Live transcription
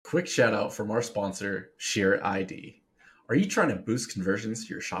Quick shout out from our sponsor, Share ID. Are you trying to boost conversions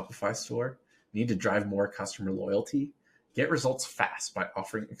to your Shopify store? Need to drive more customer loyalty? Get results fast by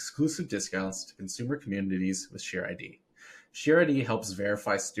offering exclusive discounts to consumer communities with Share ID. Share ID helps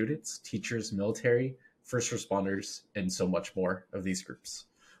verify students, teachers, military, first responders, and so much more of these groups.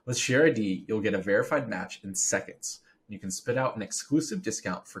 With Share ID, you'll get a verified match in seconds. You can spit out an exclusive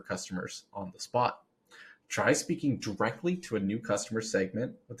discount for customers on the spot. Try speaking directly to a new customer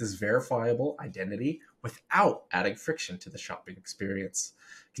segment with this verifiable identity without adding friction to the shopping experience.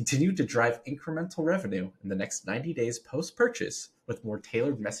 Continue to drive incremental revenue in the next 90 days post-purchase with more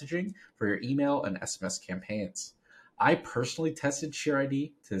tailored messaging for your email and SMS campaigns. I personally tested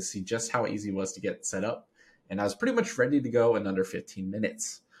ShareID to see just how easy it was to get set up, and I was pretty much ready to go in under 15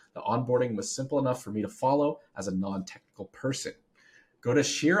 minutes. The onboarding was simple enough for me to follow as a non-technical person. Go to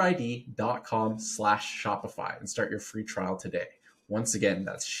shareid.com/Shopify and start your free trial today. Once again,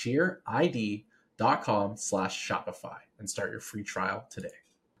 that's shareid.com/Shopify and start your free trial today.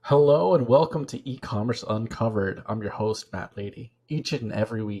 Hello and welcome to E-Commerce Uncovered. I'm your host, Matt Lady. Each and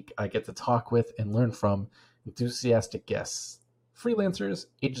every week, I get to talk with and learn from enthusiastic guests, freelancers,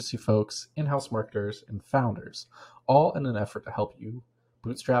 agency folks, in-house marketers, and founders, all in an effort to help you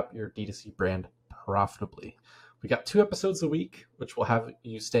bootstrap your D2C brand profitably. We got 2 episodes a week, which will have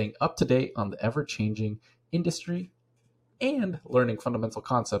you staying up to date on the ever-changing industry and learning fundamental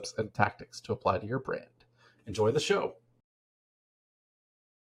concepts and tactics to apply to your brand. Enjoy the show.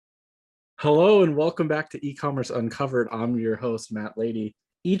 Hello and welcome back to E-Commerce Uncovered. I'm your host, Matt Lady.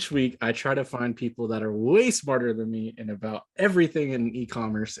 Each week, I try to find people that are way smarter than me and about everything in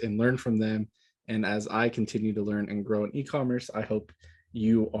e-commerce and learn from them. And as I continue to learn and grow in e-commerce, I hope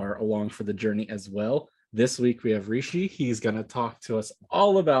you are along for the journey as well. This week we have Rishi. He's going to talk to us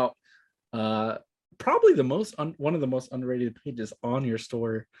all about probably one of the most underrated pages on your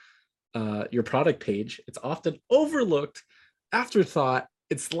store, your product page. It's often overlooked, afterthought.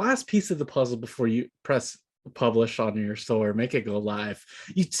 It's the last piece of the puzzle before you press publish on your store, make it go live.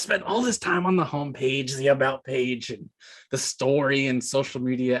 You spend all this time on the home page, the about page, and the story and social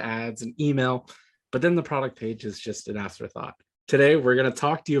media ads and email, but then the product page is just an afterthought. Today, we're going to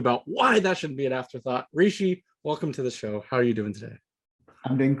talk to you about why that shouldn't be an afterthought. Rishi, welcome to the show. How are you doing today?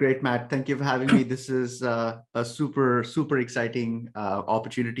 I'm doing great, Matt. Thank you for having me. This is a super, super exciting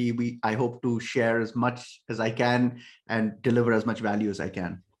opportunity. I hope to share as much as I can and deliver as much value as I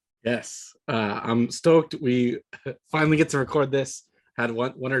can. Yes, I'm stoked. We finally get to record this. Had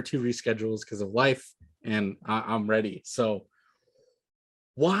one or two reschedules because of life, and I'm ready. So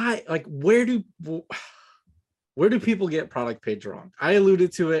why, where do people get product page wrong? I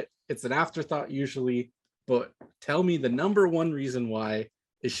alluded to it. It's an afterthought usually, but tell me the number one reason why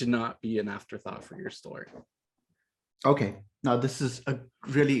it should not be an afterthought for your store. Okay, now this is a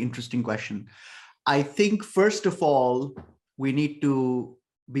really interesting question. I think first of all, we need to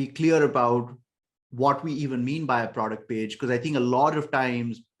be clear about what we even mean by a product page, because I think a lot of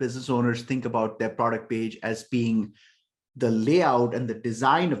times business owners think about their product page as being the layout and the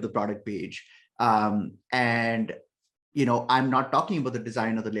design of the product page. And I'm not talking about the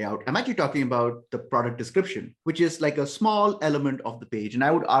design or the layout. I'm actually talking about the product description, which is like a small element of the page. And I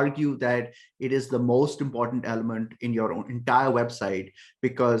would argue that it is the most important element in your own entire website,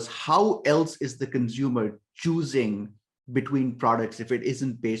 because how else is the consumer choosing between products if it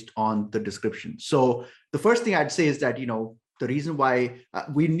isn't based on the description? So the first thing I'd say is that, the reason why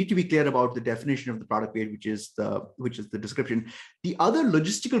we need to be clear about the definition of the product page, which is the description. The other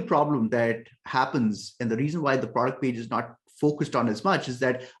logistical problem that happens, and the reason why the product page is not focused on as much, is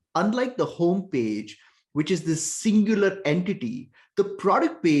that unlike the home page, which is this singular entity, the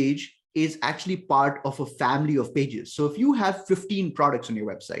product page is actually part of a family of pages. So if you have 15 products on your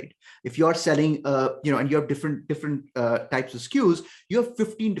website, if you're selling, and you have different types of SKUs, you have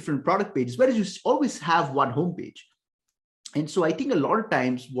 15 different product pages, whereas you always have one home page. And so I think a lot of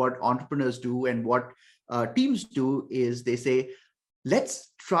times what entrepreneurs do and what teams do is they say,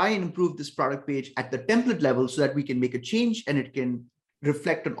 let's try and improve this product page at the template level so that we can make a change and it can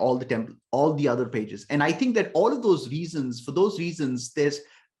reflect on all the other pages. And I think that all of those reasons, for those reasons, there's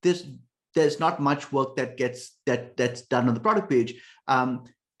not much work that's done on the product page.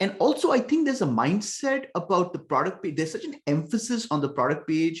 And also, I think there's a mindset about the product page. There's such an emphasis on the product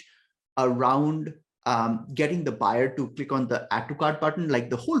page around getting the buyer to click on the add to cart button.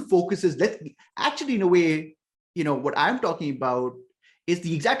 Like the whole focus is actually, in a way, what I'm talking about is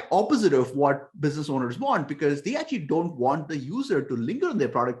the exact opposite of what business owners want, because they actually don't want the user to linger on their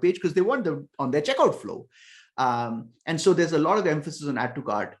product page because they want them on their checkout flow. And so there's a lot of emphasis on add to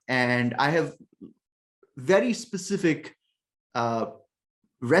cart. And I have very specific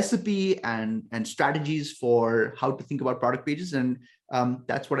recipe and strategies for how to think about product pages. And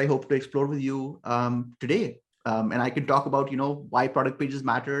that's what I hope to explore with you today. And I can talk about, why product pages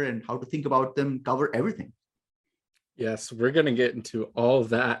matter and how to think about them, cover everything. Yes, we're going to get into all of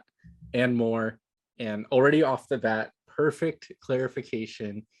that and more. And already off the bat, perfect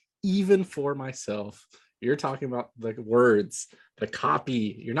clarification, even for myself. You're talking about the words, the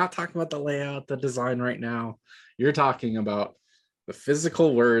copy. You're not talking about the layout, the design right now. You're talking about the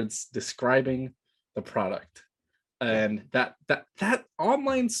physical words describing the product. And that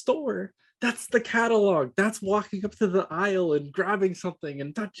online store, that's the catalog. That's walking up to the aisle and grabbing something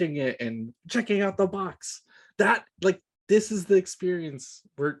and touching it and checking out the box. This is the experience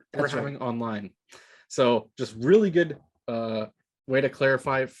we're having online. So just really good way to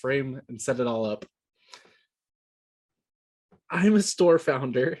clarify, frame, and set it all up. I'm a store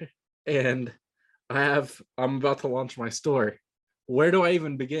founder and I'm about to launch my store. Where do I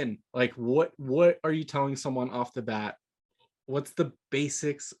even begin? Like, what are you telling someone off the bat? What's the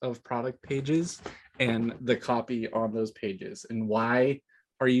basics of product pages and the copy on those pages? And why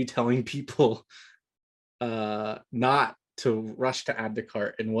are you telling people not to rush to add to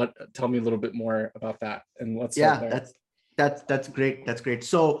cart? And tell me a little bit more about that. And let's start there. That's great. That's great.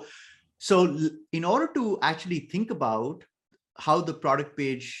 So in order to actually think about how the product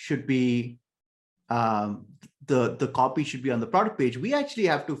page should be, the copy should be on the product page, we actually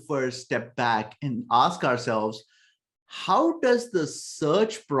have to first step back and ask ourselves, how does the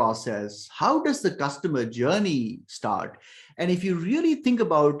search process, how does the customer journey start? And if you really think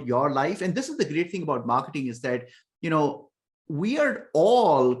about your life, and this is the great thing about marketing, is that, we are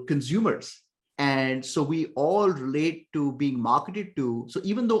all consumers. And so we all relate to being marketed to. So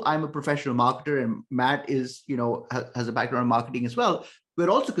even though I'm a professional marketer and Matt is, has a background in marketing as well, we're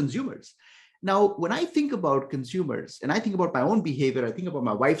also consumers. Now, when I think about consumers and I think about my own behavior, I think about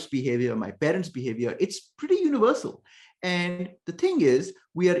my wife's behavior, my parents' behavior, it's pretty universal. And the thing is,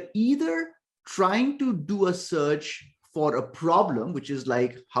 we are either trying to do a search for a problem, which is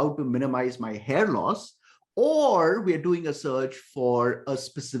like how to minimize my hair loss, or we're doing a search for a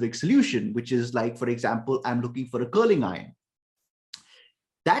specific solution, which is like, for example, I'm looking for a curling iron.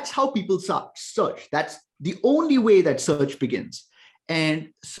 That's how people search. That's the only way that search begins. And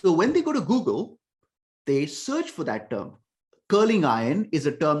so when they go to Google, they search for that term. Curling iron is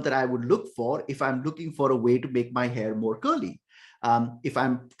a term that I would look for if I'm looking for a way to make my hair more curly. If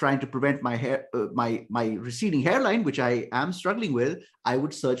I'm trying to prevent my hair, my receding hairline, which I am struggling with, I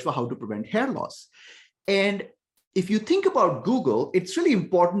would search for how to prevent hair loss. And if you think about Google, it's really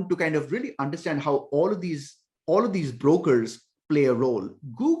important to kind of really understand how all of these brokers play a role.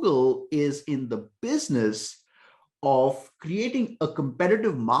 Google is in the business of creating a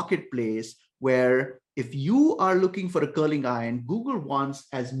competitive marketplace where if you are looking for a curling iron, Google wants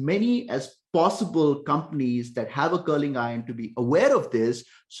as many as possible companies that have a curling iron to be aware of this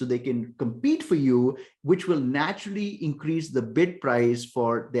so they can compete for you, which will naturally increase the bid price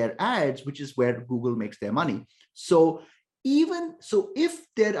for their ads, which is where Google makes their money. So even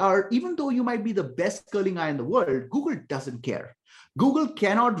though you might be the best curling iron in the world, Google doesn't care. Google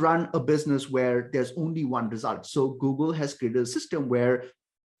cannot run a business where there's only one result. So Google has created a system where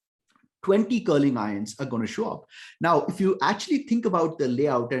 20 curling irons are going to show up. Now, if you actually think about the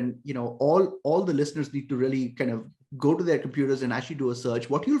layout, and all the listeners need to really kind of go to their computers and actually do a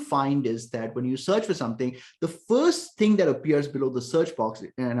search, what you'll find is that when you search for something, the first thing that appears below the search box,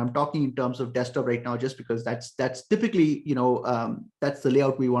 and I'm talking in terms of desktop right now, just because that's typically, that's the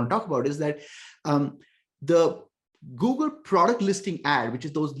layout we want to talk about, is that the Google product listing ad, which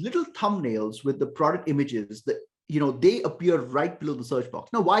is those little thumbnails with the product images, they appear right below the search box.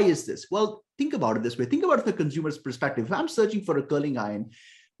 Now, why is this? Well, think about it this way. Think about it from the consumer's perspective. If I'm searching for a curling iron,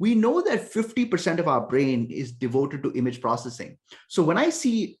 we know that 50% of our brain is devoted to image processing. So when I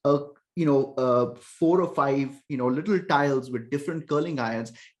see 4 or 5, little tiles with different curling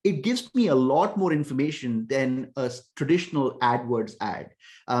irons, it gives me a lot more information than a traditional AdWords ad.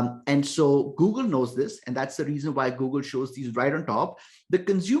 And so Google knows this, and that's the reason why Google shows these right on top. The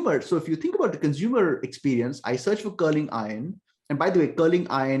consumer, so if you think about the consumer experience, I search for curling iron, and by the way, curling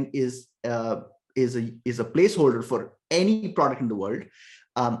iron is a placeholder for any product in the world.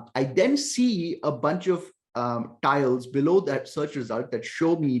 I then see a bunch of tiles below that search result that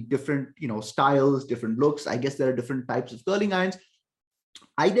show me different, styles, different looks. I guess there are different types of curling irons.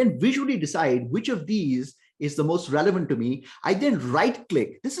 I then visually decide which of these is the most relevant to me. I then right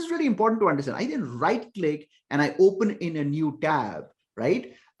click. This is really important to understand. I then right click and I open in a new tab,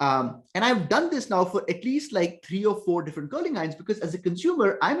 right? And I've done this now for at least like 3 or 4 different curling irons, because as a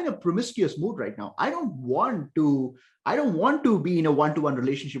consumer, I'm in a promiscuous mood right now. I don't want to be in a one-to-one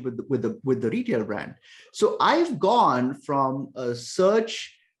relationship with the retail brand. So I've gone from a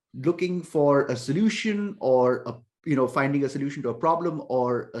search looking for a solution, or finding a solution to a problem,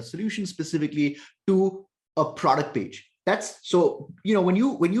 or a solution specifically, to a product page. That's so, when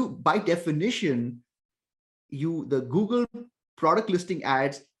you by definition, the Google product listing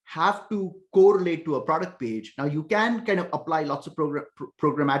ads have to correlate to a product page. Now you can kind of apply lots of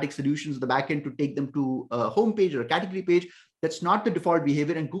programmatic solutions in the backend to take them to a home page or a category page. That's not the default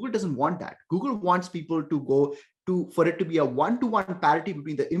behavior, and Google doesn't want that. Google wants people to go for it to be a one-to-one parity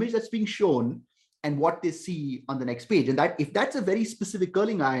between the image that's being shown and what they see on the next page. And that, if that's a very specific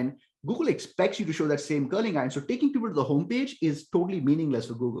curling iron, Google expects you to show that same curling iron. So taking people to the home page is totally meaningless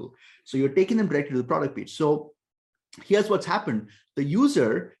for Google. So you're taking them directly to the product page. So here's what's happened. The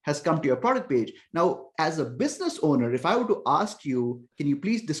user has come to your product page. Now, as a business owner, if I were to ask you, can you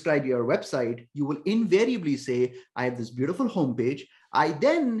please describe your website? You will invariably say, I have this beautiful homepage. I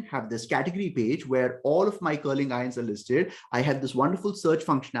then have this category page where all of my curling irons are listed. I have this wonderful search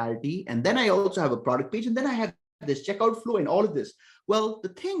functionality. And then I also have a product page. And then I have this checkout flow and all of this. Well, the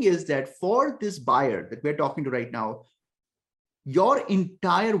thing is that for this buyer that we're talking to right now, your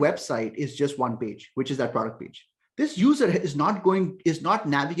entire website is just one page, which is that product page. This user is not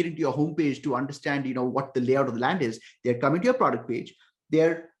navigating to your homepage to understand, what the layout of the land is. They're coming to your product page.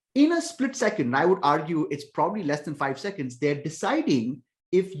 They're in a split second, and I would argue it's probably less than 5 seconds. They're deciding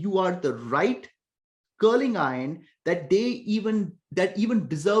if you are the right curling iron that even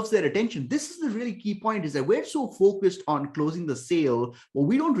deserves their attention. This is the really key point, is that we're so focused on closing the sale. What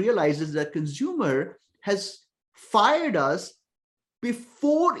we don't realize is that consumer has fired us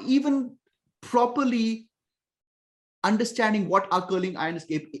before even properly understanding what our curling iron is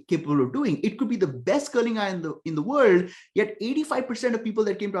capable of doing. It could be the best curling iron in the world, yet 85% of people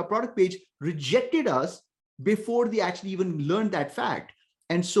that came to our product page rejected us before they actually even learned that fact.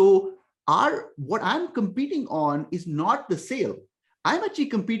 And so what I'm competing on is not the sale. I'm actually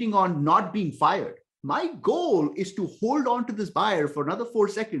competing on not being fired. My goal is to hold on to this buyer for another 4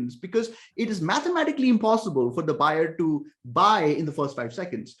 seconds, because it is mathematically impossible for the buyer to buy in the first 5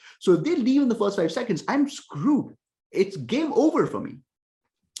 seconds. So if they leave in the first 5 seconds, I'm screwed. It's game over for me.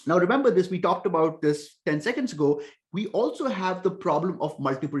 Now, remember this, we talked about this 10 seconds ago. We also have the problem of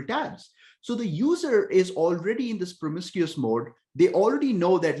multiple tabs. So the user is already in this promiscuous mode. They already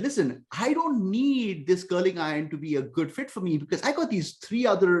know that, listen, I don't need this curling iron to be a good fit for me because I got these 3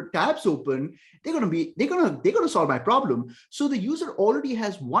 other tabs open. They're gonna solve my problem. So the user already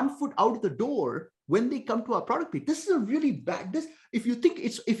has 1 foot out the door when they come to our product page. This is a really bad, if you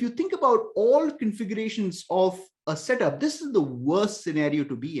think about all configurations of a setup, this is the worst scenario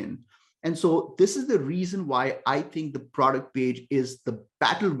to be in. And so this is the reason why I think the product page is the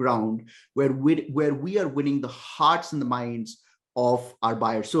battleground where we are winning the hearts and the minds of our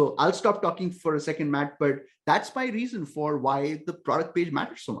buyers. So I'll stop talking for a second, Matt, but that's my reason for why the product page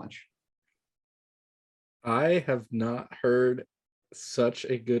matters so much. I have not heard such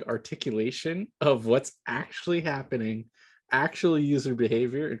a good articulation of what's actually happening, actual user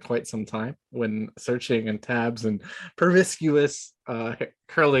behavior, in quite some time when searching in tabs and promiscuous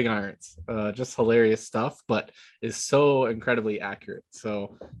curling irons. Just hilarious stuff, but is so incredibly accurate.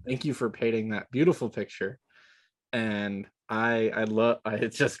 So thank you for painting that beautiful picture. And I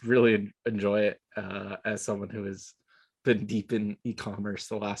just really enjoy it as someone who has been deep in e-commerce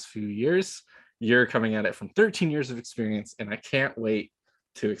the last few years. You're coming at it from 13 years of experience, and I can't wait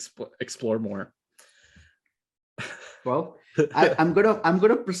to explore more. Well, I'm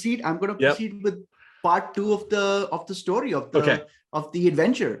gonna proceed. I'm gonna proceed with part 2 of the story of the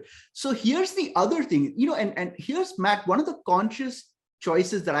adventure. So here's the other thing, and here's, Matt, one of the conscious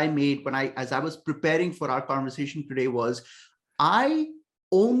choices that I made as I was preparing for our conversation today was, I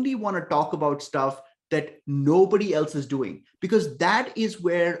only want to talk about stuff that nobody else is doing, because that is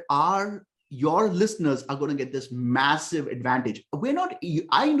where your listeners are going to get this massive advantage.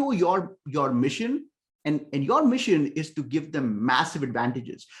 I know your mission, and your mission is to give them massive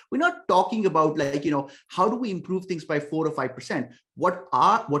advantages. We're not talking about how do we improve things by 4 or 5%.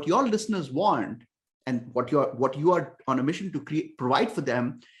 What your listeners want, and what you are on a mission to provide for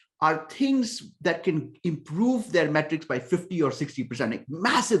them, are things that can improve their metrics by 50 or 60%, like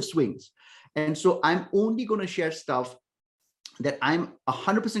massive swings. And so I'm only going to share stuff that I'm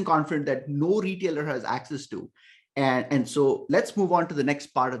 100% confident that no retailer has access to. And so let's move on to the next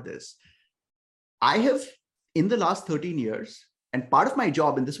part of this. I have, in the last 13 years, and part of my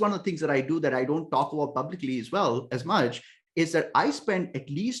job, and this is one of the things that I do that I don't talk about publicly as much, is that I spend at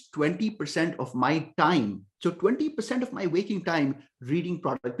least 20% of my time, so 20% of my waking time reading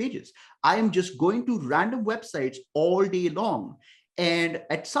product pages. I am just going to random websites all day long. And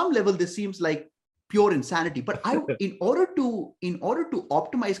at some level, this seems like pure insanity. But in order to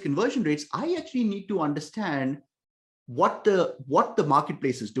optimize conversion rates, I actually need to understand what the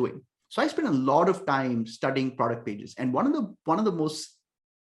marketplace is doing. So I spend a lot of time studying product pages. And one of the most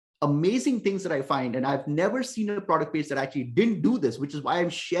amazing things that I find, and I've never seen a product page that actually didn't do this, which is why I'm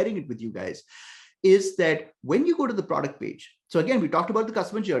sharing it with you guys, is that when you go to the product page, so again, we talked about the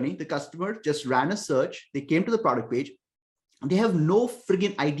customer journey. The customer just ran a search, they came to the product page, they have no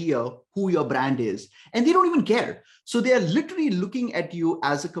friggin' idea who your brand is, and they don't even care. So they are literally looking at you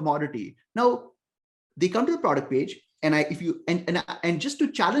as a commodity. Now, they come to the product page, and and just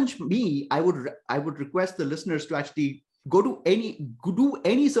to challenge me, I would request the listeners to actually do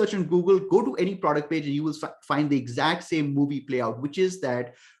any search on Google, go to any product page, and you will find the exact same movie play out, which is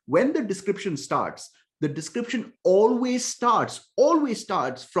that when the description starts, the description always starts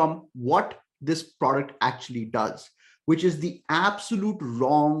from what this product actually does, which is the absolute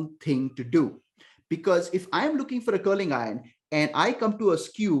wrong thing to do. Because if I'm looking for a curling iron and I come to a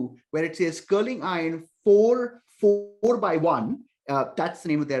SKU where it says curling iron 4x1, that's the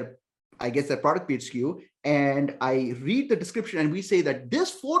name of their product page SKU, and I read the description and we say that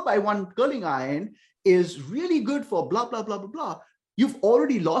this 4x1 curling iron is really good for blah blah blah blah blah, you've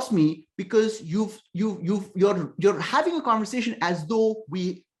already lost me, because you're having a conversation as though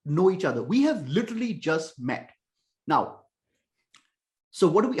we know each other. We have literally just met. Now, so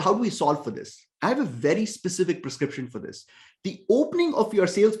how do we solve for this? I have a very specific prescription for this. The opening of your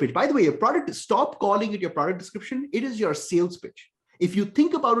sales pitch, by the way, your product, stop calling it your product description. It is your sales pitch. If you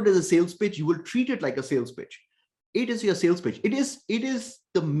think about it as a sales pitch, you will treat it like a sales pitch. It is your sales pitch. It is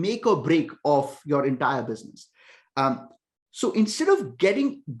the make or break of your entire business. So instead of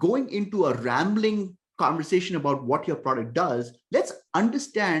going into a rambling conversation about what your product does, let's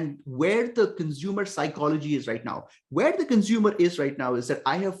understand where the consumer psychology is right now. Where the consumer is right now is that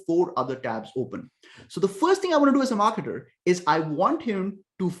I have 4 other tabs open. So the first thing I want to do as a marketer is I want him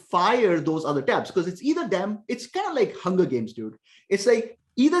to fire those other tabs, because it's either them, it's kind of like Hunger Games, dude. It's like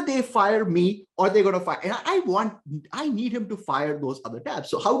either they fire me or they're going to fire. And I need him to fire those other tabs.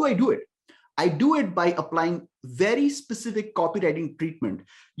 So how do I do it? I do it by applying very specific copywriting treatment.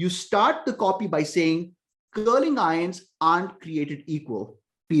 You start the copy by saying, curling irons aren't created equal,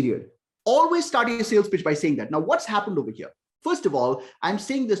 period. Always start your sales pitch by saying that. Now, what's happened over here? First of all, I'm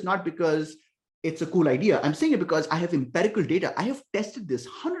saying this not because it's a cool idea. I'm saying it because I have empirical data. I have tested this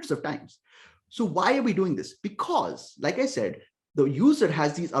hundreds of times. So why are we doing this? Because, like I said, the user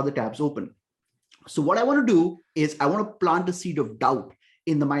has these other tabs open. So what I want to do is I want to plant a seed of doubt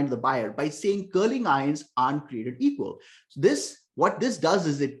in the mind of the buyer by saying curling irons aren't created equal. So what this does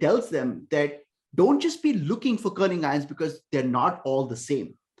is it tells them that don't just be looking for curling irons because they're not all the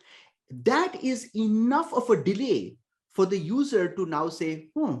same. That is enough of a delay for the user to now say,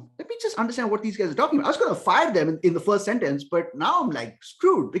 let me just understand what these guys are talking about. I was going to fire them in the first sentence, but now I'm like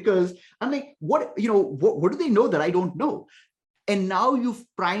screwed, because I'm like, what do they know that I don't know? And now you've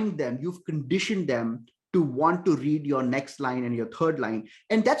primed them, you've conditioned them to want to read your next line and your third line.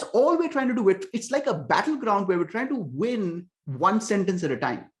 And that's all we're trying to do. It's like a battleground where we're trying to win one sentence at a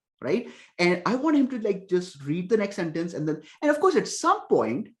time, right? And I want him to just read the next sentence. And of course, at some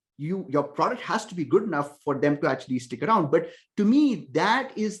point, your product has to be good enough for them to actually stick around. But to me,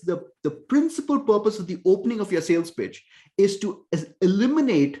 that is the principal purpose of the opening of your sales pitch, is to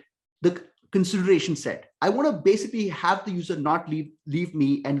eliminate the consideration set. I want to basically have the user not leave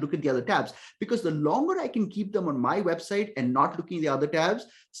me and look at the other tabs, because the longer I can keep them on my website and not looking at the other tabs,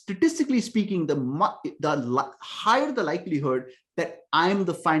 statistically speaking, the higher the likelihood that I'm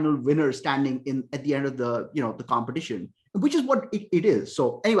the final winner standing at the end of the competition, which is what it is.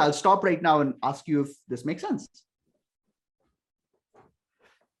 So anyway, I'll stop right now and ask you if this makes sense.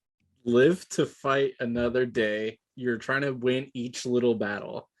 Live to fight another day. You're trying to win each little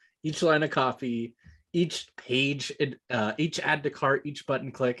battle. Each line of copy, each page, each add to cart, each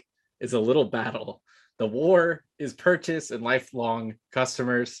button click is a little battle. The war is purchase and lifelong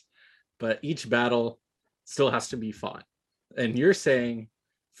customers, but each battle still has to be fought. And you're saying,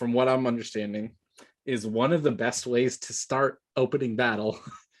 from what I'm understanding, is one of the best ways to start opening battle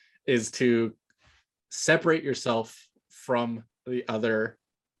is to separate yourself from the other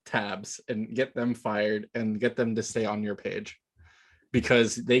tabs and get them fired and get them to stay on your page,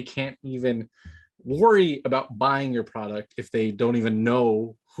 because they can't even worry about buying your product if they don't even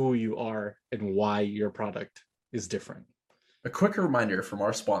know who you are and why your product is different. A quick reminder from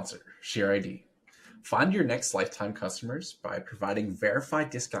our sponsor, ShareID. Find your next lifetime customers by providing verified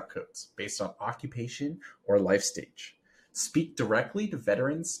discount codes based on occupation or life stage. Speak directly to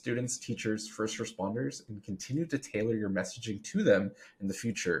veterans, students, teachers, first responders, and continue to tailor your messaging to them in the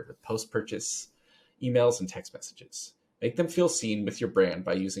future with post-purchase emails and text messages. Make them feel seen with your brand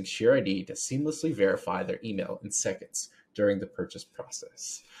by using ShareID to seamlessly verify their email in seconds during the purchase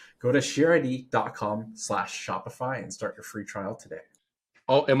process. Go to shareid.com/Shopify and start your free trial today.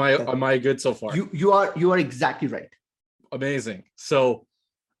 Oh, am I good so far? You are exactly right. Amazing. So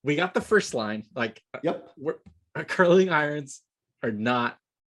we got the first line. Like, Yep. Curling irons are not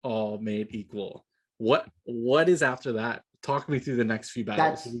all made equal. What is after that? Talk me through the next few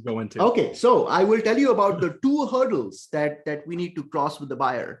battles we go into. Okay, so I will tell you about the two hurdles that we need to cross with the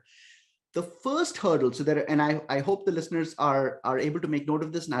buyer. The first hurdle, and I hope the listeners are able to make note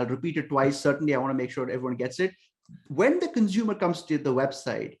of this, and I'll repeat it twice. Certainly, I want to make sure everyone gets it. When the consumer comes to the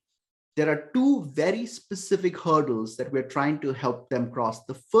website, there are two very specific hurdles that we're trying to help them cross.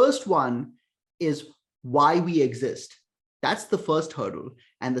 The first one is why we exist. That's the first hurdle.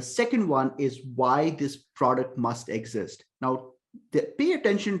 And the second one is why this product must exist. Now, pay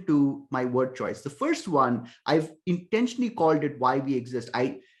attention to my word choice. The first one, I've intentionally called it why we exist.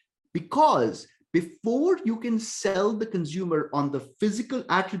 Because before you can sell the consumer on the physical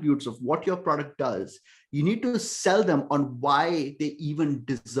attributes of what your product does, you need to sell them on why they even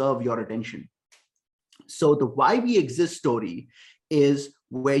deserve your attention. So the why we exist story is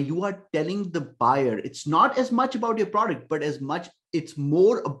where you are telling the buyer, it's not as much about your product, but it's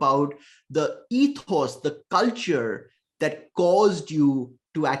more about the ethos, the culture that caused you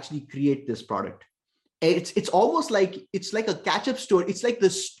to actually create this product. It's almost like it's like a catch-up story. It's like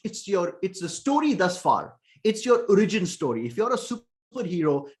this. It's the story thus far. It's your origin story. If you're a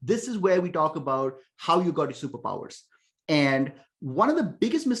superhero, this is where we talk about how you got your superpowers. And one of the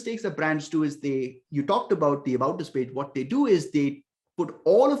biggest mistakes that brands do is you talked about the about us page. What they do is they put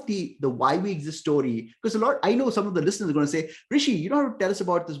all of the why we exist story, because I know some of the listeners are going to say, Rishi, you don't have to tell us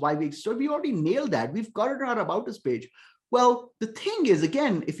about this why we exist story. We already nailed that. We've got it on our about us page. Well, the thing is,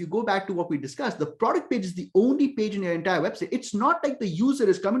 again, if you go back to what we discussed, the product page is the only page in your entire website. It's not like the user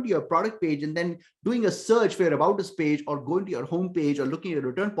is coming to your product page and then doing a search for your about us page or going to your home page or looking at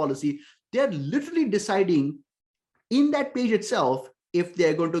your return policy. They're literally deciding in that page itself if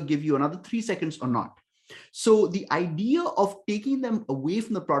they're going to give you another 3 seconds or not. So the idea of taking them away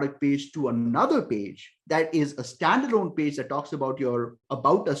from the product page to another page that is a standalone page that talks about your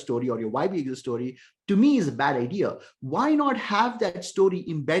about us story or your why we exist story, to me is a bad idea. Why not have that story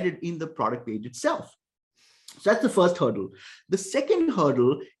embedded in the product page itself? So that's the first hurdle. The second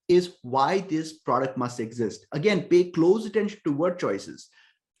hurdle is why this product must exist. Again, pay close attention to word choices.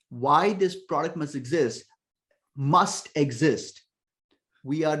 Why this product must exist.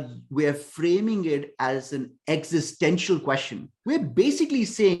 We are framing it as an existential question. We're basically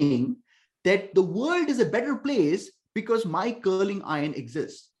saying that the world is a better place because my curling iron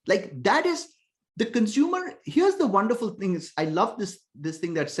exists. Like, that is the consumer. Here's the wonderful thing is, I love this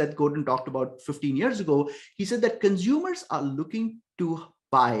thing that Seth Godin talked about 15 years ago. He said that consumers are looking to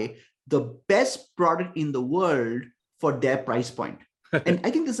buy the best product in the world for their price point. And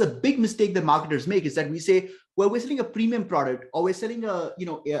I think this is a big mistake that marketers make, is that we say, well, we're selling a premium product or we're selling a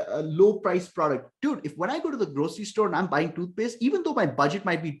low price product. Dude, when I go to the grocery store and I'm buying toothpaste, even though my budget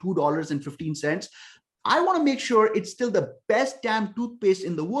might be $2.15, I want to make sure it's still the best damn toothpaste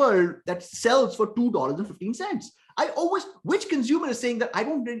in the world that sells for $2.15. Which consumer is saying that I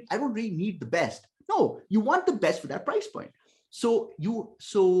don't really need the best? No, you want the best for that price point. So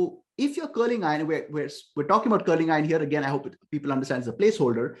if you're curling iron, we're talking about curling iron here again. I hope people understand it's a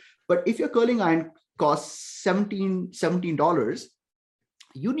placeholder. But if your curling iron costs $17,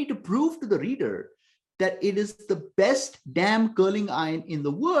 you need to prove to the reader that it is the best damn curling iron in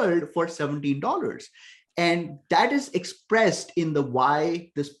the world for $17. And that is expressed in the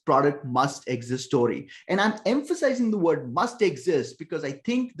why this product must exist story. And I'm emphasizing the word must exist because I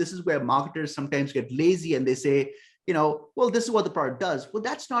think this is where marketers sometimes get lazy and they say, well, this is what the product does. Well,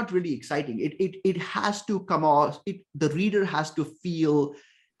 that's not really exciting. It has to come off. The reader has to feel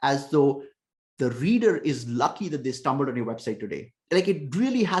as though the reader is lucky that they stumbled on your website today. Like, it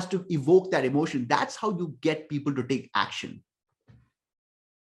really has to evoke that emotion. That's how you get people to take action.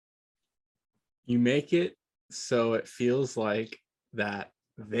 You make it so it feels like that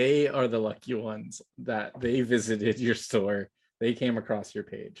they are the lucky ones, that they visited your store, they came across your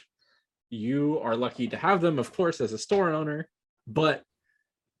page. You are lucky to have them, of course, as a store owner, but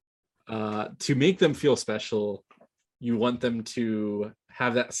to make them feel special, you want them to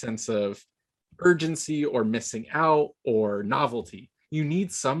have that sense of urgency or missing out or novelty. You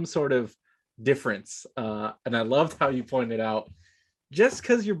need some sort of difference. And I loved how you pointed out, just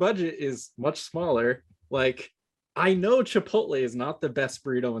because your budget is much smaller, like, I know Chipotle is not the best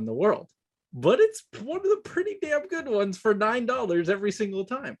burrito in the world, but it's one of the pretty damn good ones for $9 every single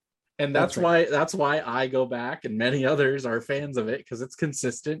time. And that's why I go back, and many others are fans of it, because it's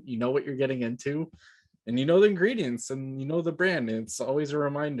consistent. You know what you're getting into, and you know the ingredients, and you know the brand, and it's always a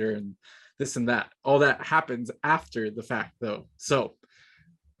reminder, and this and that. All that happens after the fact, though. So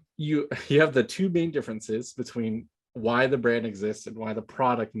you have the two main differences between why the brand exists and why the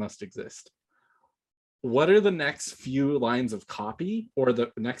product must exist. What are the next few lines of copy, or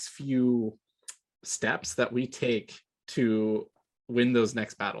the next few steps that we take to win those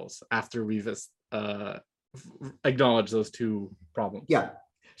next battles after we've acknowledged those two problems? Yeah.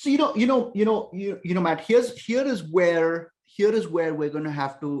 So Matt, here is where we're going to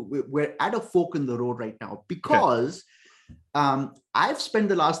have to, we're at a fork in the road right now, because I've spent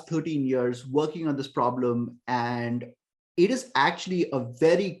the last 13 years working on this problem, and it is actually a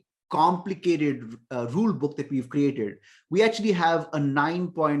very complicated rule book that we've created. We actually have a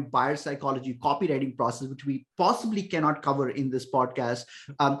 9-point buyer psychology copywriting process, which we possibly cannot cover in this podcast.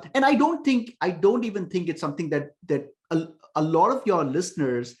 And I don't even think it's something that a lot of your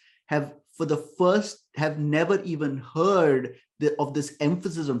listeners have never even heard of this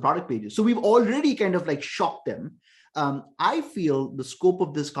emphasis on product pages. So we've already kind of like shocked them. I feel the scope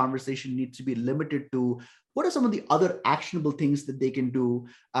of this conversation needs to be limited to what are some of the other actionable things that they can do,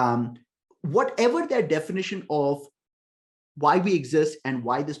 whatever their definition of why we exist and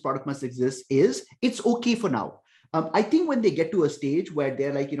why this product must exist is, it's okay for now. I think when they get to a stage where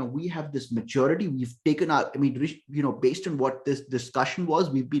they're like, we have this maturity, we've taken our, based on what this discussion was,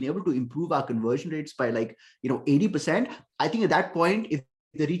 we've been able to improve our conversion rates by 80%. I think at that point, if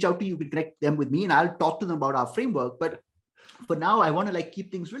they reach out to you, you can connect them with me and I'll talk to them about our framework. But for now, I want to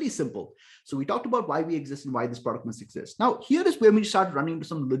keep things really simple. So we talked about why we exist and why this product must exist. Now, here is where we start running into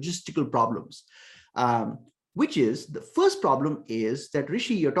some logistical problems, which is the first problem is that,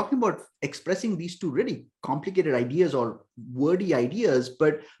 Rishi, you're talking about expressing these two really complicated ideas or wordy ideas,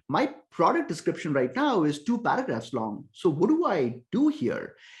 but my product description right now is 2 paragraphs long. So what do I do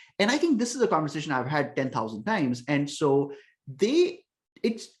here? And I think this is a conversation I've had 10,000 times. And so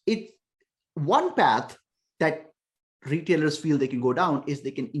it's one path that retailers feel they can go down is they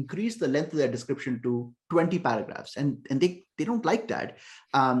can increase the length of their description to 20 paragraphs, and they don't like that.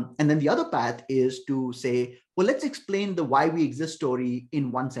 And then the other path is to say, well, let's explain the why we exist story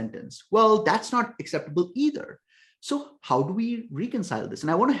in 1 sentence. Well, that's not acceptable either. So how do we reconcile this?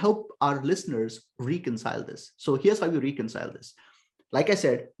 And I want to help our listeners reconcile this. So here's how you reconcile this. Like I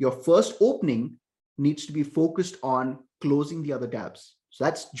said, your first opening needs to be focused on closing the other tabs. So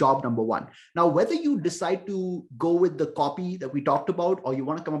that's job number 1. Now, whether you decide to go with the copy that we talked about, or you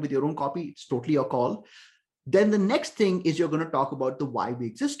want to come up with your own copy, it's totally your call. Then the next thing is you're going to talk about the why we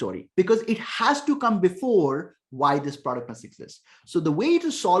exist story, because it has to come before why this product must exist. So the way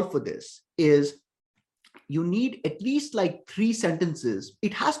to solve for this is you need at least 3 sentences.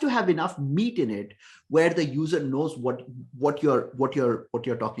 It has to have enough meat in it where the user knows what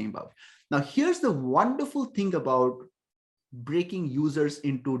you're talking about. Now, here's the wonderful thing about breaking users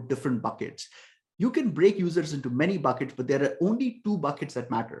into different buckets. You can break users into many buckets, but there are only 2 buckets that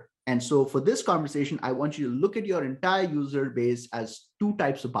matter. And so for this conversation, I want you to look at your entire user base as 2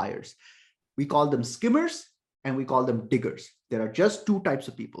 types of buyers. We call them skimmers and we call them diggers. There are just 2 types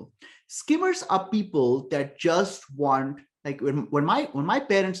of people. Skimmers are people that just want, when my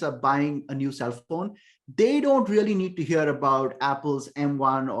parents are buying a new cell phone, they don't really need to hear about Apple's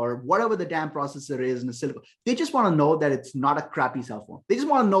M1 or whatever the damn processor is in the silicon. They just want to know that it's not a crappy cell phone. They just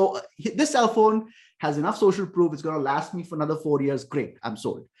want to know this cell phone has enough social proof. It's going to last me for another 4 years. Great, I'm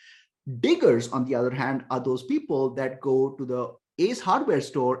sold. Diggers, on the other hand, are those people that go to the Ace Hardware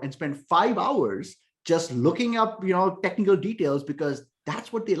store and spend 5 hours just looking up, technical details, because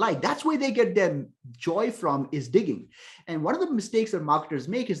that's what they like. That's where they get their joy from, is digging. And one of the mistakes that marketers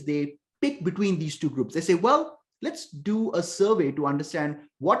make is they pick between these 2 groups. They say, well, let's do a survey to understand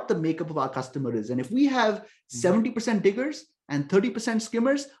what the makeup of our customer is. And if we have 70% diggers and 30%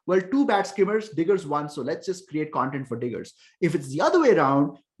 skimmers, well, 2 bad skimmers, diggers 1. So let's just create content for diggers. If it's the other way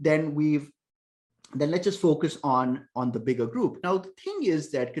around, then let's just focus on the bigger group. Now, the thing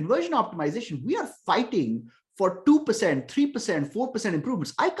is that conversion optimization, we are fighting for 2%, 3%, 4%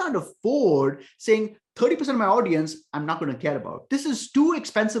 improvements. I can't afford saying 30% of my audience, I'm not going to care about. This is too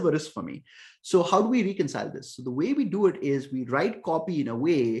expensive a risk for me. So how do we reconcile this? So the way we do it is we write copy in a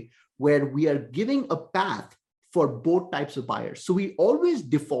way where we are giving a path for both types of buyers. So we always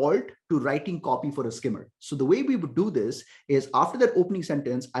default to writing copy for a skimmer. So the way we would do this is after that opening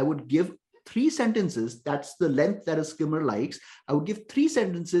sentence, I would give 3 sentences. That's the length that a skimmer likes. I would give 3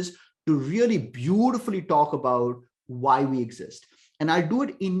 sentences to really beautifully talk about why we exist. And I do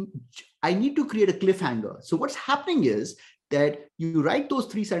it I need to create a cliffhanger. So what's happening is that you write those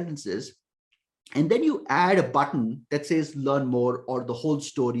 3 sentences, and then you add a button that says learn more or the whole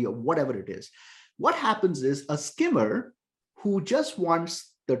story or whatever it is. What happens is a skimmer who just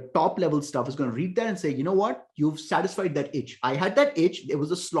wants the top level stuff is going to read that and say, you know what, you've satisfied that itch. I had that itch. There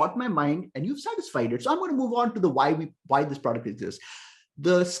was a slot in my mind and you've satisfied it. So I'm going to move on to the why this product exists.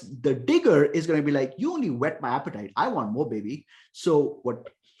 The digger is going to be like, you only whet my appetite. I want more, baby. So what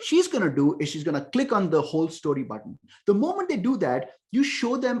she's going to do is she's going to click on the whole story button. The moment they do that, you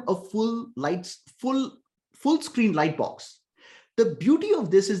show them a full screen light box. The beauty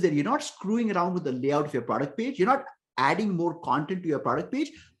of this is that you're not screwing around with the layout of your product page. You're not adding more content to your product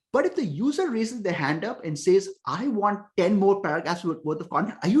page. But if the user raises their hand up and says, I want 10 more paragraphs worth of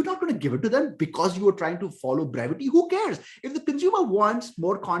content, are you not going to give it to them because you are trying to follow brevity? Who cares? If the consumer wants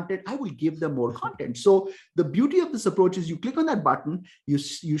more content, I will give them more content. So the beauty of this approach is you click on that button, you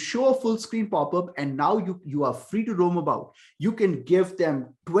show a full screen pop-up, and now you are free to roam about. You can give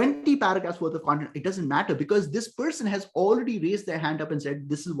them 20 paragraphs worth of content. It doesn't matter because this person has already raised their hand up and said,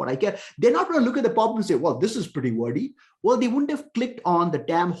 this is what I care. They're not going to look at the pop-up and say, well, this is pretty wordy. Well, they wouldn't have clicked on the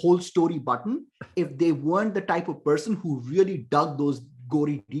damn whole story button if they weren't the type of person who really dug those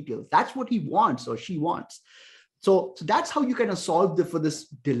gory details. That's what he wants or she wants. So that's how you kind of solve for this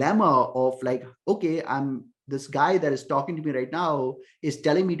dilemma of like, okay, this guy that is talking to me right now is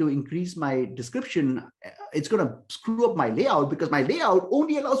telling me to increase my description. It's going to screw up my layout because my layout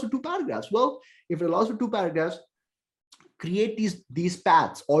only allows for 2 paragraphs. Well, if it allows for 2 paragraphs, create these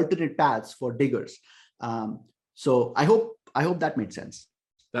paths, alternate paths for diggers. So I hope that made sense.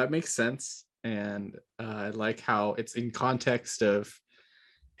 That makes sense. And I like how it's in context of,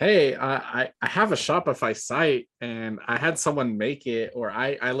 hey, I have a Shopify site and I had someone make it, or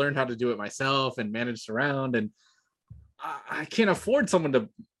I learned how to do it myself and managed around, and I can't afford someone to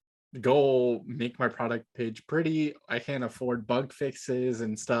go make my product page pretty. I can't afford bug fixes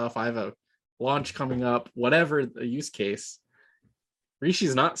and stuff. I have a launch coming up, whatever the use case.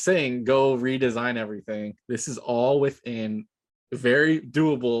 Rishi's not saying go redesign everything. This is all within very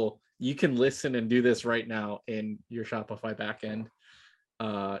doable. You can listen and do this right now in your Shopify backend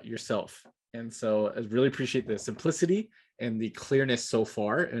yourself. And so I really appreciate the simplicity and the clearness so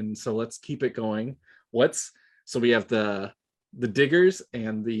far. And so let's keep it going. So we have the diggers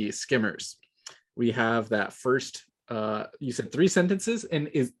and the skimmers. We have that first, you said 3 sentences, and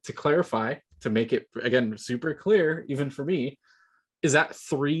is to clarify, to make it again super clear, even for me, is that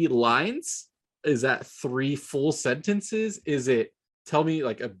 3 lines? Is that 3 full sentences? Is it, tell me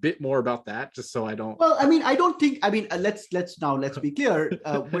like a bit more about that, just so I don't. Well, I mean, I don't think, I mean, let's be clear.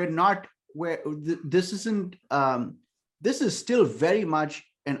 This isn't, this is still very much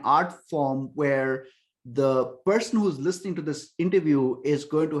an art form where the person who's listening to this interview is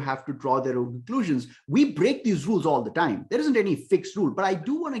going to have to draw their own conclusions. We break these rules all the time. There isn't any fixed rule, but I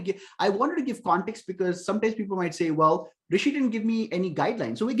wanted to give context because sometimes people might say, well, Rishi didn't give me any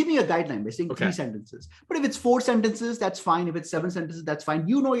guidelines. So we're giving a guideline by saying 3 sentences. But if it's 4 sentences, that's fine. If it's 7 sentences, that's fine.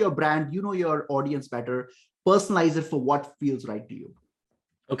 You know your brand, you know your audience better. Personalize it for what feels right to you.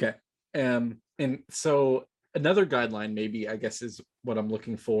 Okay. And so another guideline, maybe, I guess, is what I'm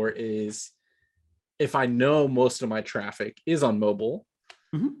looking for is, if I know most of my traffic is on mobile,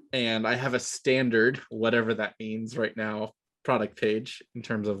 and I have a standard, whatever that means right now, product page in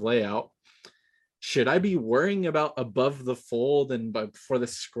terms of layout, should I be worrying about above the fold and before the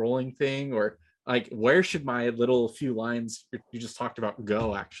scrolling thing, or like where should my little few lines you just talked about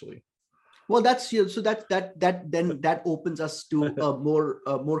go actually? Well, that's so that opens us to a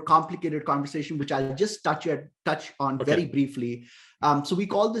more complicated conversation, which I'll just touch on very briefly. So we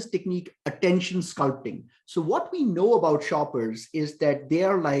call this technique attention sculpting. So what we know about shoppers is that they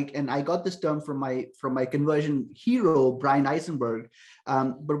are like, and I got this term from my conversion hero, Brian Eisenberg.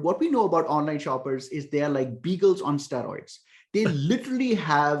 But what we know about online shoppers is they are like beagles on steroids. They literally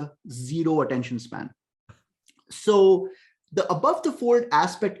have 0 attention span. So the above the fold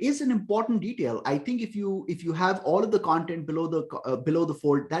aspect is an important detail. I think if you have all of the content below the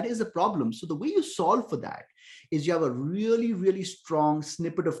fold, that is a problem. So the way you solve for that is you have a really, really strong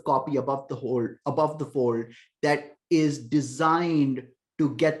snippet of copy above the fold that is designed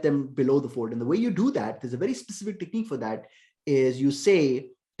to get them below the fold. And the way you do that, there's a very specific technique for that, is you say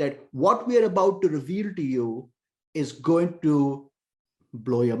that what we are about to reveal to you is going to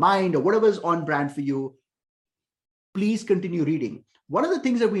blow your mind, or whatever is on brand for you. Please continue reading. One of the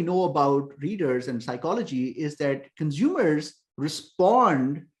things that we know about readers and psychology is that consumers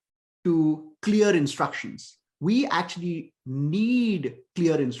respond to clear instructions. We actually need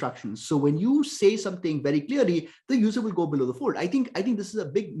clear instructions. So when you say something very clearly, the user will go below the fold. I think this is a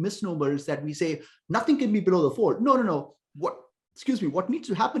big misnomer, is that we say nothing can be below the fold. No. What needs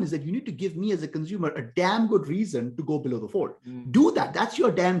to happen is that you need to give me as a consumer a damn good reason to go below the fold. Do that. That's your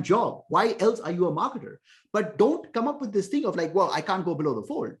damn job. Why else are you a marketer? But don't come up with this thing of like, well, I can't go below the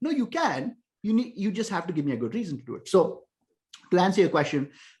fold. No, you can. You just have to give me a good reason to do it. So to answer your question,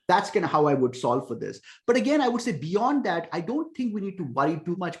 that's kind of how I would solve for this. But again, I would say beyond that, I don't think we need to worry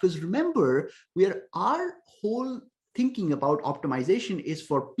too much, because remember, our whole thinking about optimization is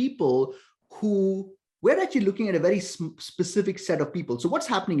for people who we're actually looking at a very specific set of people. So what's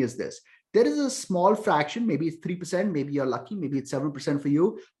happening is this. There is a small fraction, maybe it's 3%, maybe you're lucky, maybe it's 7% for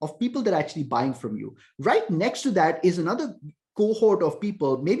you, of people that are actually buying from you. Right next to that is another cohort of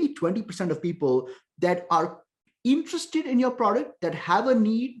people, maybe 20% of people that are interested in your product, that have a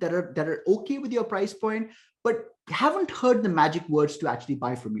need, that are okay with your price point, but haven't heard the magic words to actually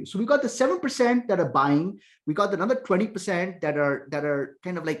buy from you. So we got the 7% that are buying. We got another 20% that are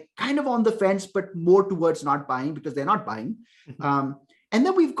kind of on the fence, but more towards not buying because they're not buying. And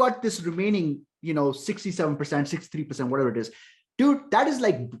then we've got this remaining, 67%, 63%, whatever it is. Dude, that is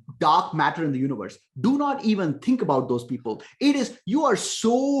like dark matter in the universe. Do not even think about those people. You are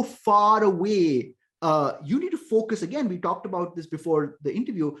so far away. You need to focus. Again, we talked about this before the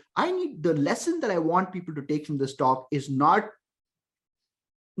interview. The lesson that I want people to take from this talk is not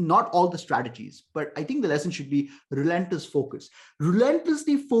all the strategies, but I think the lesson should be relentless focus.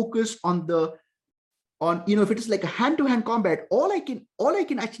 Relentlessly focus on if it is like a hand-to-hand combat, all I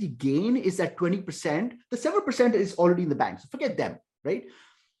can actually gain is that 20%. The 7% is already in the bank, so forget them, right?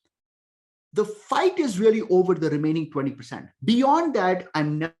 The fight is really over the remaining 20%. Beyond that,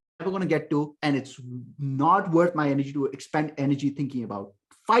 I'm never going to get to, and it's not worth my energy to expend energy thinking about.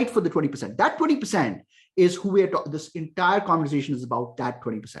 Fight for the 20%. That 20% is who we are talking. This entire conversation is about that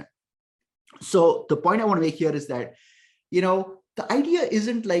 20%. So the point I want to make here is that, the idea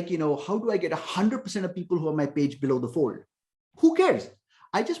isn't like, how do I get 100% of people who are on my page below the fold? Who cares?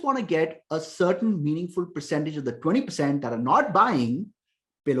 I just want to get a certain meaningful percentage of the 20% that are not buying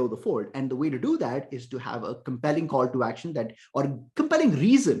below the fold. And the way to do that is to have a compelling call to action or a compelling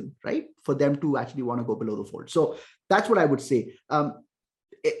reason, right, for them to actually want to go below the fold. So that's what I would say.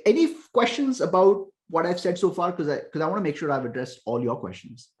 Any questions about what I've said so far? Because I want to make sure I've addressed all your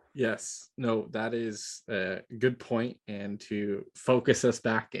questions. Yes, no, that is a good point. And to focus us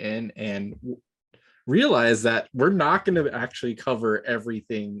back in and realize that we're not going to actually cover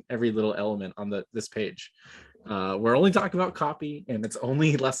everything, every little element on this page. We're only talking about copy, and it's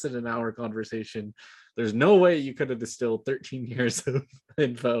only less than an hour conversation. There's no way you could have distilled 13 years of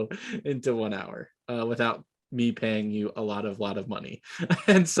info into 1 hour without me paying you a lot of money.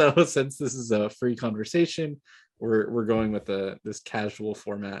 And so since this is a free conversation, we're going with this casual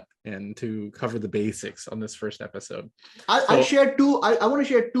format and to cover the basics on this first episode. I'll share two. I want to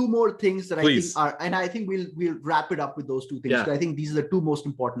share two more things that please. I think are, and I think we'll wrap it up with those two things. Yeah. I think these are the two most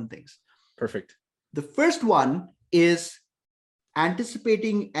important things. Perfect. The first one is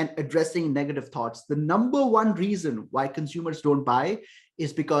anticipating and addressing negative thoughts. The number one reason why consumers don't buy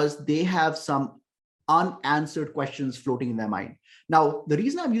is because they have some unanswered questions floating in their mind. Now, the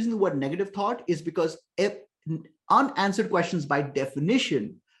reason I'm using the word negative thought is because unanswered questions by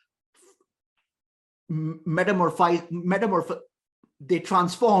definition they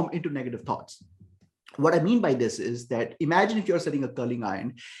transform into negative thoughts. What I mean by this is that imagine if you're setting a curling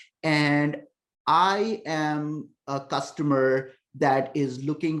iron and I am a customer that is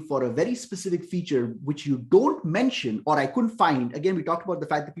looking for a very specific feature which you don't mention or I couldn't find. Again, we talked about the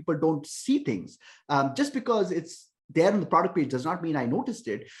fact that people don't see things. Just because it's there on the product page does not mean I noticed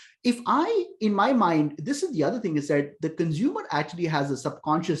it. In my mind, this is the other thing, is that the consumer actually has a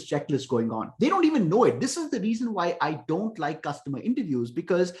subconscious checklist going on. They don't even know it. This is the reason why I don't like customer interviews,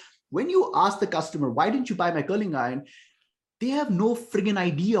 because when you ask the customer, why didn't you buy my curling iron? They have no friggin'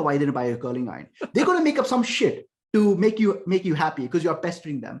 idea why they didn't buy a curling iron. They're going to make up some shit to make you happy because you're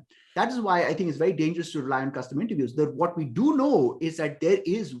pestering them. That is why I think it's very dangerous to rely on customer interviews. What we do know is that there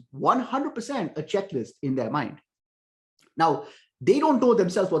is 100% a checklist in their mind. Now, they don't know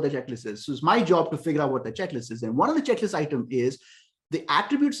themselves what the checklist is. So it's my job to figure out what the checklist is. And one of the checklist items is the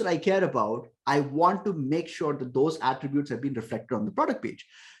attributes that I care about. I want to make sure that those attributes have been reflected on the product page.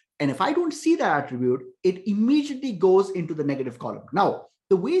 And if I don't see that attribute, it immediately goes into the negative column. Now,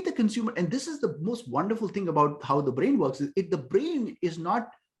 the way the consumer, and this is the most wonderful thing about how the brain works, is the brain is not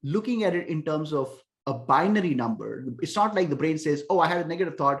looking at it in terms of a binary number. It's not like the brain says, oh, I had a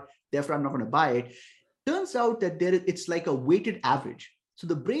negative thought, therefore I'm not going to buy it. Turns out that it's like a weighted average. So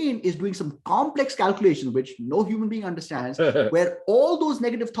the brain is doing some complex calculations, which no human being understands, where all those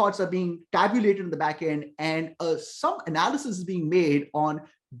negative thoughts are being tabulated in the back end, and some analysis is being made on,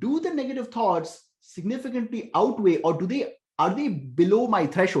 do the negative thoughts significantly outweigh, or are they below my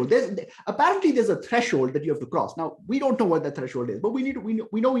threshold? Apparently there's a threshold that you have to cross. Now, we don't know what that threshold is, but we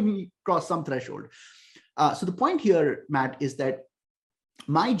know we need to cross some threshold. So the point here, Matt, is that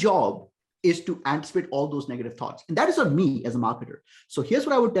my job is to anticipate all those negative thoughts. And that is on me as a marketer. So here's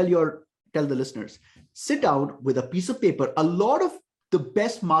what I would tell the listeners. Sit down with a piece of paper. A lot of the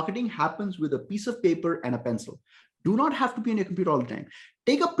best marketing happens with a piece of paper and a pencil. Do not have to be on your computer all the time.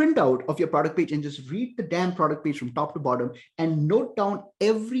 Take a printout of your product page and just read the damn product page from top to bottom and note down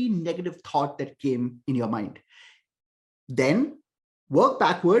every negative thought that came in your mind. Then work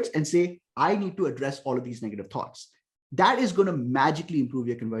backwards and say, I need to address all of these negative thoughts. That is going to magically improve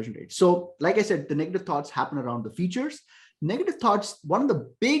your conversion rate. So like I said, the negative thoughts happen around the features. Negative thoughts, one of the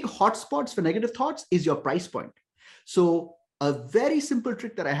big hotspots for negative thoughts is your price point. So a very simple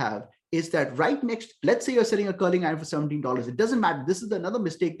trick that I have is that right next, let's say you're selling a curling iron for $17. It doesn't matter. This is another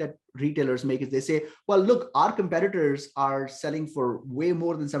mistake that retailers make, is they say, well, look, our competitors are selling for way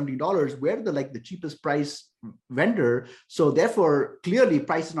more than $17. We're the cheapest price vendor. So therefore, clearly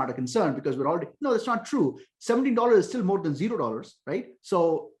price is not a concern because we're already, no, that's not true. $17 is still more than $0, right?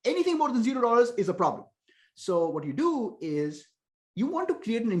 So anything more than $0 is a problem. So what you do is you want to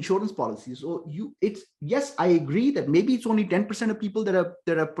create an insurance policy. So yes, I agree that maybe it's only 10% of people that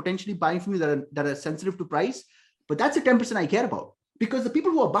are potentially buying from you that are sensitive to price, but that's the 10% I care about, because the people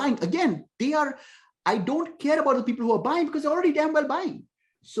who are buying, again, I don't care about the people who are buying because they're already damn well buying.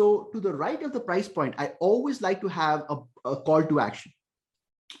 So to the right of the price point, I always like to have a call to action,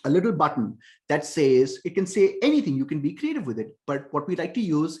 a little button that says, it can say anything, you can be creative with it. But what we like to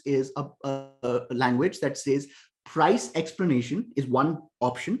use is a language that says, price explanation is one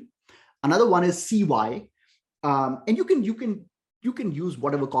option. Another one is CY. And you can use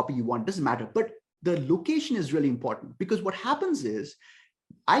whatever copy you want, doesn't matter. But the location is really important, because what happens is,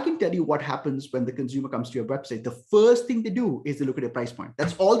 I can tell you what happens when the consumer comes to your website. The first thing they do is they look at your price point.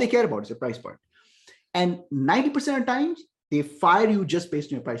 That's all they care about, is your price point. And 90% of times they fire you just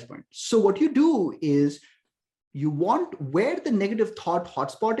based on your price point. So what you do is, you want, where the negative thought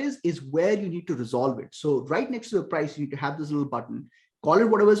hotspot is where you need to resolve it. So right next to the price, you need to have this little button, call it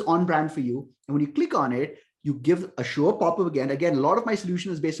whatever is on brand for you. And when you click on it, you give a show a pop-up again. Again, a lot of my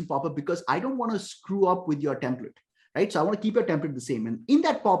solution is based on pop-up because I don't want to screw up with your template, right? So I want to keep your template the same. And in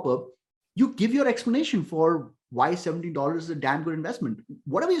that pop-up, you give your explanation for why $17 is a damn good investment.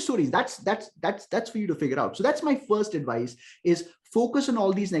 Whatever your story is, that's for you to figure out. So that's my first advice, is focus on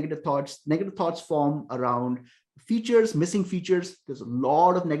all these negative thoughts. Negative thoughts form around features, missing features. There's a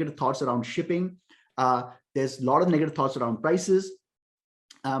lot of negative thoughts around shipping. There's a lot of negative thoughts around prices.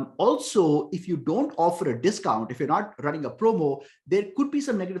 Also, if you don't offer a discount, if you're not running a promo, there could be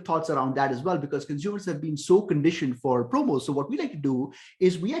some negative thoughts around that as well, because consumers have been so conditioned for promos. So what we like to do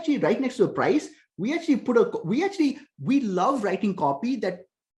is, we actually, right next to the price, we love writing copy that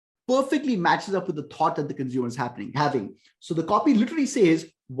perfectly matches up with the thought that the consumer is having. So the copy literally says,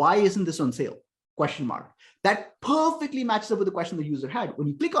 why isn't this on sale? Question mark. That perfectly matches up with the question the user had. When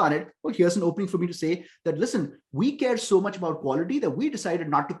you click on it, well, here's an opening for me to say that, listen, we care so much about quality that we decided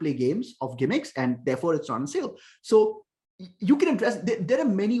not to play games of gimmicks, and therefore it's not on sale. So you can address, there are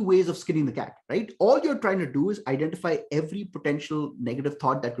many ways of skinning the cat, right? All you're trying to do is identify every potential negative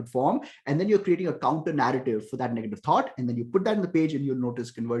thought that could form, and then you're creating a counter narrative for that negative thought, and then you put that in the page, and you'll notice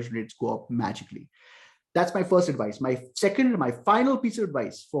conversion rates go up magically. That's my first advice. My second and my final piece of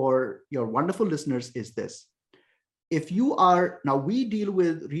advice for your wonderful listeners is this. If you are, now we deal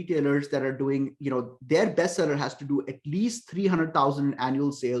with retailers that are doing, their bestseller has to do at least 300,000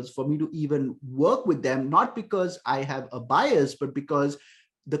 annual sales for me to even work with them, not because I have a bias, but because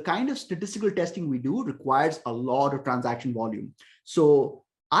the kind of statistical testing we do requires a lot of transaction volume. So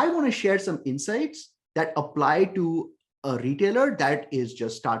I want to share some insights that apply to a retailer that is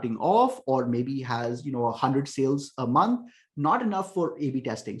just starting off, or maybe has 100 sales a month, not enough for A/B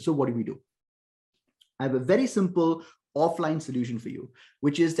testing. So what do? I have a very simple offline solution for you,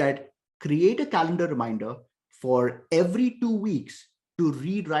 which is that create a calendar reminder for every 2 weeks to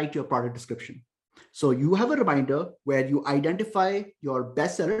rewrite your product description. So you have a reminder where you identify your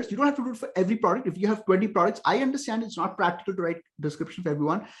best sellers. You don't have to do it for every product. If you have 20 products, I understand it's not practical to write description for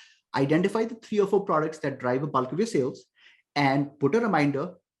everyone. Identify the 3 or 4 products that drive a bulk of your sales, and put a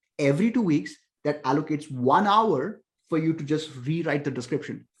reminder every 2 weeks that allocates 1 hour for you to just rewrite the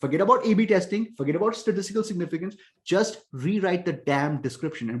description. Forget about A/B testing, forget about statistical significance, just rewrite the damn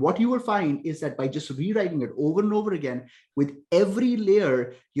description. And what you will find is that by just rewriting it over and over again, with every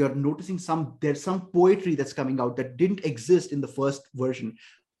layer, you're noticing there's some poetry that's coming out that didn't exist in the first version.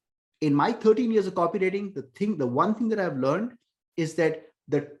 In my 13 years of copywriting, the one thing that I've learned is that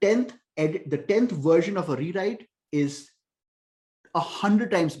the 10th version of a rewrite is 100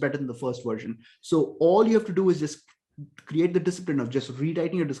 times better than the first version. So all you have to do is just create the discipline of just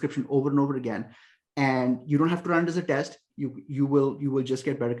rewriting your description over and over again, and you don't have to run it as a test. You will just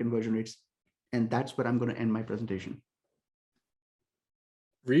get better conversion rates. And that's where I'm going to end my presentation.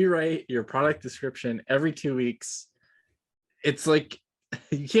 Rewrite your product description every 2 weeks. It's like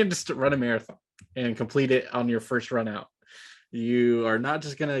you can't just run a marathon and complete it on your first run out. You are not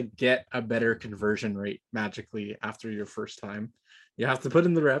just going to get a better conversion rate magically after your first time. You have to put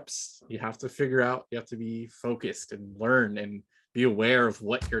in the reps. You have to figure out, you have to be focused and learn and be aware of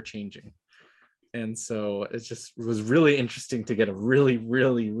what you're changing. And so it was really interesting to get a really,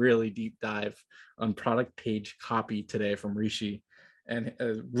 really, really deep dive on product page copy today from Rishi. And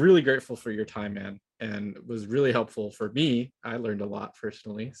really grateful for your time, man. And it was really helpful for me. I learned a lot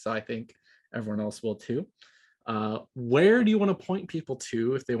personally. So I think everyone else will too. Where do you want to point people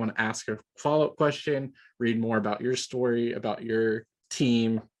to if they want to ask a follow-up question, read more about your story, about your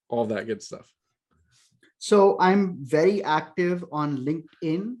team, all that good stuff? So I'm very active on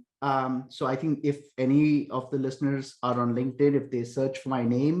LinkedIn. So I think if any of the listeners are on LinkedIn, if they search for my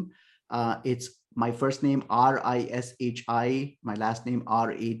name, it's my first name, Rishi, my last name,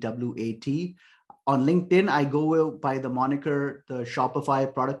 Rawat. On LinkedIn, I go by the moniker, the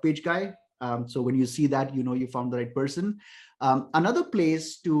Shopify product page guy. So when you see that, you know you found the right person. Another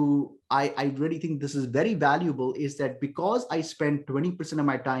place I really think this is very valuable is that because I spend 20% of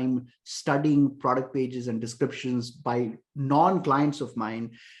my time studying product pages and descriptions by non-clients of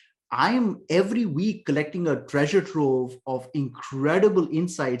mine, I am every week collecting a treasure trove of incredible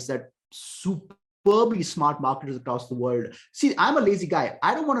insights that superbly smart marketers across the world. See, I'm a lazy guy.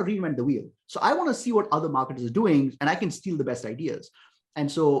 I don't want to reinvent the wheel. So I want to see what other marketers are doing, and I can steal the best ideas.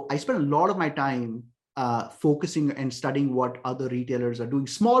 And so I spend a lot of my time focusing and studying what other retailers are doing.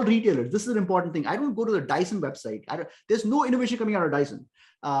 Small retailers, this is an important thing. I don't go to the Dyson website. There's no innovation coming out of Dyson.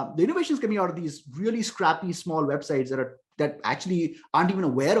 The innovation is coming out of these really scrappy small websites that actually aren't even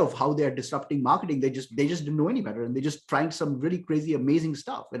aware of how they are disrupting marketing. They just didn't know any better, and they're just trying some really crazy, amazing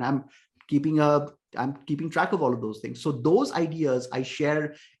stuff. And I'm keeping track of all of those things. So those ideas I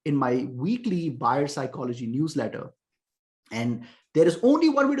share in my weekly buyer psychology newsletter. And there is only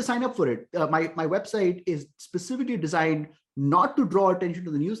one way to sign up for it. My website is specifically designed not to draw attention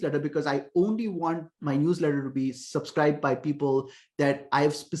to the newsletter, because I only want my newsletter to be subscribed by people that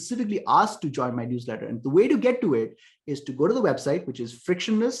I've specifically asked to join my newsletter. And the way to get to it is to go to the website, which is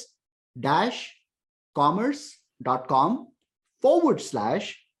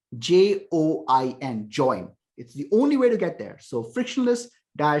frictionless-commerce.com/JOIN, join. It's the only way to get there. So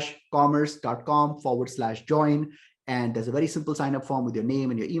frictionless-commerce.com/join. And there's a very simple sign-up form with your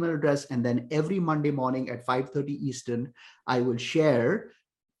name and your email address. And then every Monday morning at 5:30 Eastern, I will share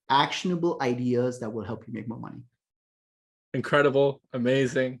actionable ideas that will help you make more money. Incredible,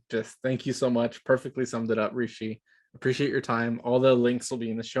 amazing. Just thank you so much. Perfectly summed it up, Rishi. Appreciate your time. All the links will be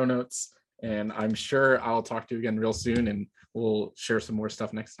in the show notes. And I'm sure I'll talk to you again real soon, and we'll share some more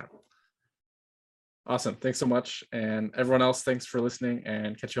stuff next time. Awesome. Thanks so much. And everyone else, thanks for listening,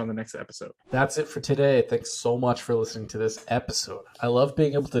 and catch you on the next episode. That's it for today. Thanks so much for listening to this episode. I love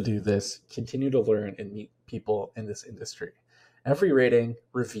being able to do this, continue to learn, and meet people in this industry. Every rating,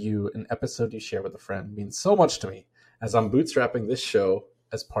 review, and episode you share with a friend means so much to me, as I'm bootstrapping this show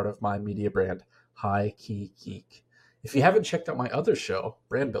as part of my media brand, High Key Geek. If you haven't checked out my other show,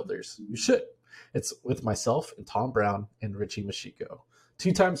 Brand Builders, you should. It's with myself and Tom Brown and Richie Mashiko.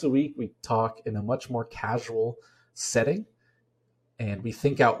 2 times a week, we talk in a much more casual setting, and we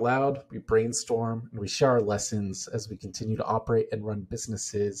think out loud, we brainstorm, and we share our lessons as we continue to operate and run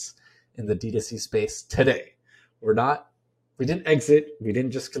businesses in the D2C space today. We didn't exit, we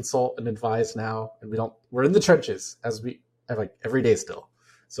didn't just consult and advise now, and we're in the trenches as we like every day still.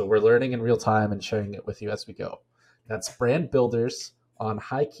 So we're learning in real time and sharing it with you as we go. That's Brand Builders on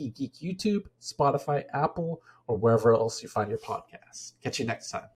High Key Geek YouTube, Spotify, Apple, or wherever else you find your podcasts. Catch you next time.